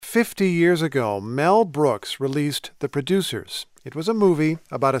50 years ago, Mel Brooks released The Producers. It was a movie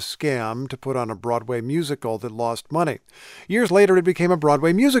about a scam to put on a Broadway musical that lost money. Years later, it became a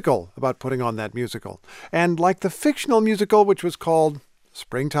Broadway musical about putting on that musical. And like the fictional musical, which was called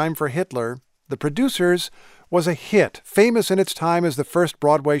Springtime for Hitler, The Producers was a hit, famous in its time as the first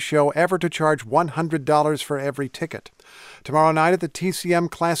Broadway show ever to charge $100 for every ticket. Tomorrow night at the TCM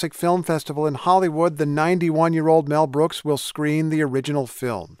Classic Film Festival in Hollywood, the 91-year-old Mel Brooks will screen the original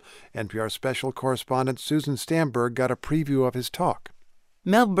film. NPR special correspondent Susan Stamberg got a preview of his talk.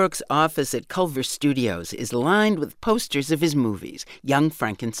 Mel Brooks' office at Culver Studios is lined with posters of his movies: Young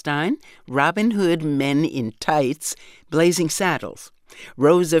Frankenstein, Robin Hood Men in Tights, Blazing Saddles.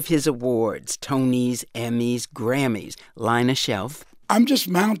 Rows of his awards, Tonys, Emmys, Grammys, line a shelf. I'm just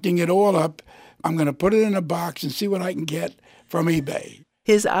mounting it all up. I'm going to put it in a box and see what I can get from eBay.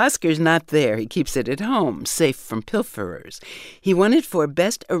 His Oscar's not there. He keeps it at home, safe from pilferers. He won it for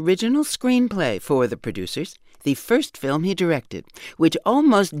Best Original Screenplay for The Producers, the first film he directed, which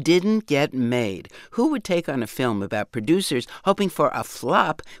almost didn't get made. Who would take on a film about producers hoping for a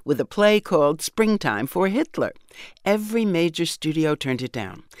flop with a play called Springtime for Hitler? Every major studio turned it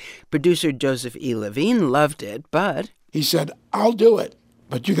down. Producer Joseph E. Levine loved it, but he said, I'll do it,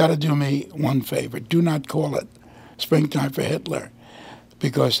 but you got to do me one favor. Do not call it Springtime for Hitler,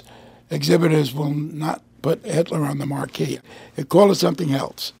 because exhibitors will not put Hitler on the marquee. They call it something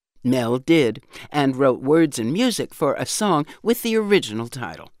else. Mel did, and wrote words and music for a song with the original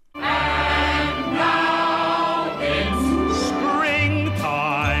title. And now it's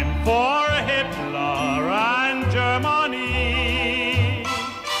springtime for Hitler and Germany.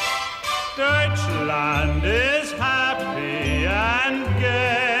 Deutschland is happy and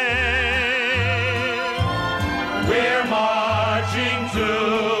gay. We're marching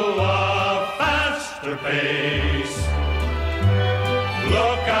to a faster pace.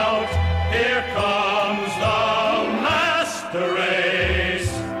 Look out, here comes the master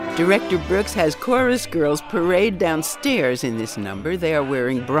race. Director Brooks has chorus girls parade downstairs in this number. They are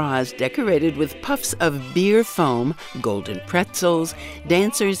wearing bras decorated with puffs of beer foam, golden pretzels.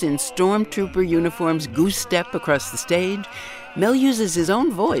 Dancers in stormtrooper uniforms goose-step across the stage. Mel uses his own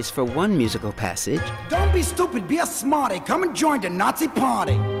voice for one musical passage. Don't be stupid, be a smarty. Come and join the Nazi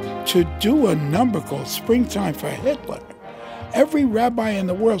party. To do a number called Springtime for Hitler, every rabbi in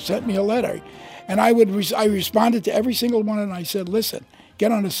the world sent me a letter, and I responded to every single one, and I said, listen,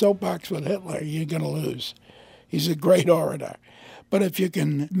 get on a soapbox with Hitler, you're going to lose. He's a great orator. But if you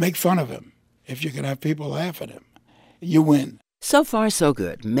can make fun of him, if you can have people laugh at him, you win. So far, so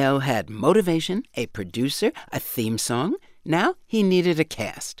good. Mel had motivation, a producer, a theme song. Now he needed a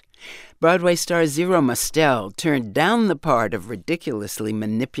cast. Broadway star Zero Mostel turned down the part of ridiculously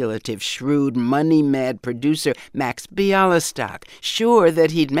manipulative, shrewd, money-mad producer Max Bialystock, sure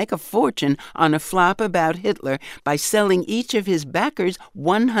that he'd make a fortune on a flop about Hitler by selling each of his backers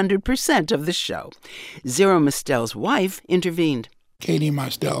 100% of the show. Zero Mostel's wife intervened. Katie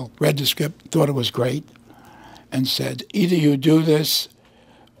Mostel read the script, thought it was great, and said, either you do this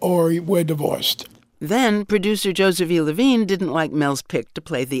or we're divorced. Then, producer Joseph E. Levine didn't like Mel's pick to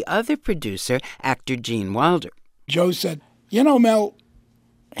play the other producer, actor Gene Wilder. Joe said, you know, Mel,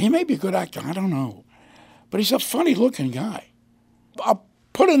 he may be a good actor, I don't know, but he's a funny-looking guy. I'll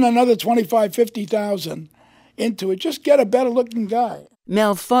put in another $25,000, $50,000 into it. Just get a better-looking guy.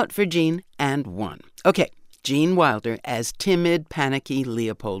 Mel fought for Gene and won. Okay, Gene Wilder as timid, panicky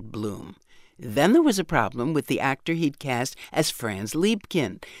Leopold Bloom. Then there was a problem with the actor he'd cast as Franz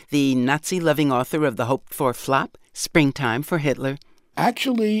Liebkind, the Nazi-loving author of the hoped-for flop, Springtime for Hitler.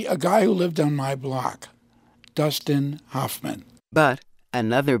 Actually, a guy who lived on my block, Dustin Hoffman. But,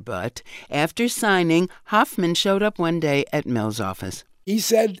 another but, after signing, Hoffman showed up one day at Mel's office. He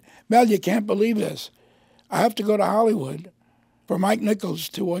said, Mel, you can't believe this. I have to go to Hollywood for Mike Nichols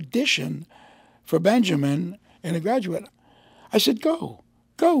to audition for Benjamin in a graduate. I said, go,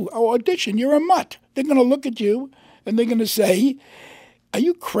 audition. You're a mutt. They're going to look at you, and they're going to say, are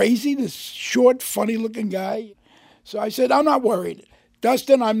you crazy, this short, funny-looking guy? So I said, I'm not worried.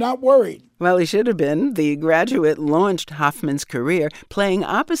 Dustin, I'm not worried. Well, he should have been. The Graduate launched Hoffman's career, playing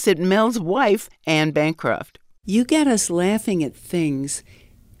opposite Mel's wife, Anne Bancroft. You get us laughing at things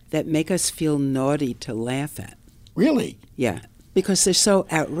that make us feel naughty to laugh at. Really? Yeah, because they're so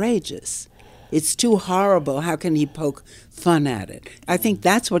outrageous. It's too horrible. How can he poke fun at it? I think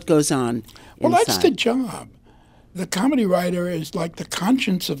that's what goes on inside. Well, that's the job. The comedy writer is like the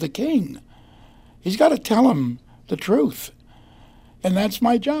conscience of the king. He's got to tell him the truth. And that's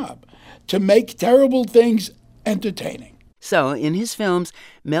my job, to make terrible things entertaining. So, in his films,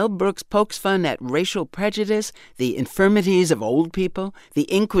 Mel Brooks pokes fun at racial prejudice, the infirmities of old people, the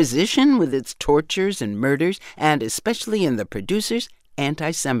Inquisition with its tortures and murders, and especially in The Producers,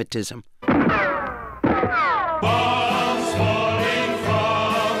 anti-Semitism. Bombs falling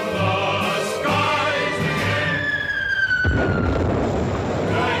from the skies again.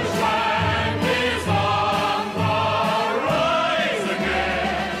 Deutschland is on the rise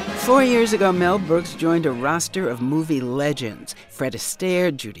again. 4 years ago, Mel Brooks joined a roster of movie legends. Fred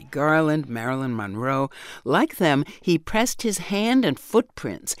Astaire, Judy Garland, Marilyn Monroe. Like them, he pressed his hand and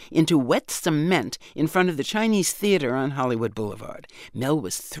footprints into wet cement in front of the Chinese Theater on Hollywood Boulevard. Mel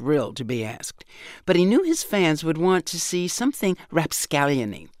was thrilled to be asked. But he knew his fans would want to see something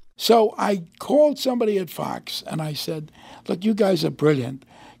rapscallion-y. So I called somebody at Fox and I said, look, you guys are brilliant.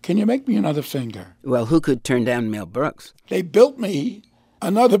 Can you make me another finger? Well, who could turn down Mel Brooks? They built me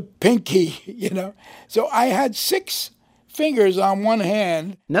another pinky, So I had 6 fingers on one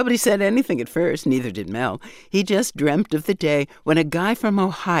hand. Nobody said anything at first, neither did Mel. He just dreamt of the day when a guy from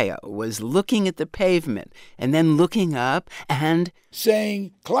Ohio was looking at the pavement and then looking up and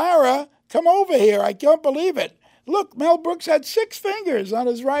saying, Clara, come over here. I can't believe it. Look, Mel Brooks had 6 fingers on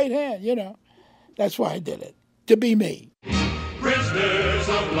his right hand, That's why I did it, to be me. Prisoners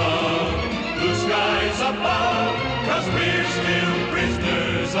of love, blue skies above, 'cause we're still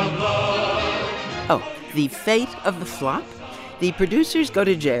prisoners of love. Oh, the fate of the flop? The producers go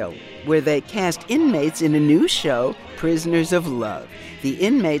to jail, where they cast inmates in a new show, Prisoners of Love. The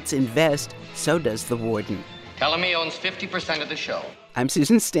inmates invest, so does the warden. Tell him he owns 50% of the show. I'm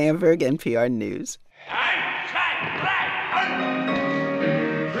Susan Stamberg, NPR News. 1, 2, 3,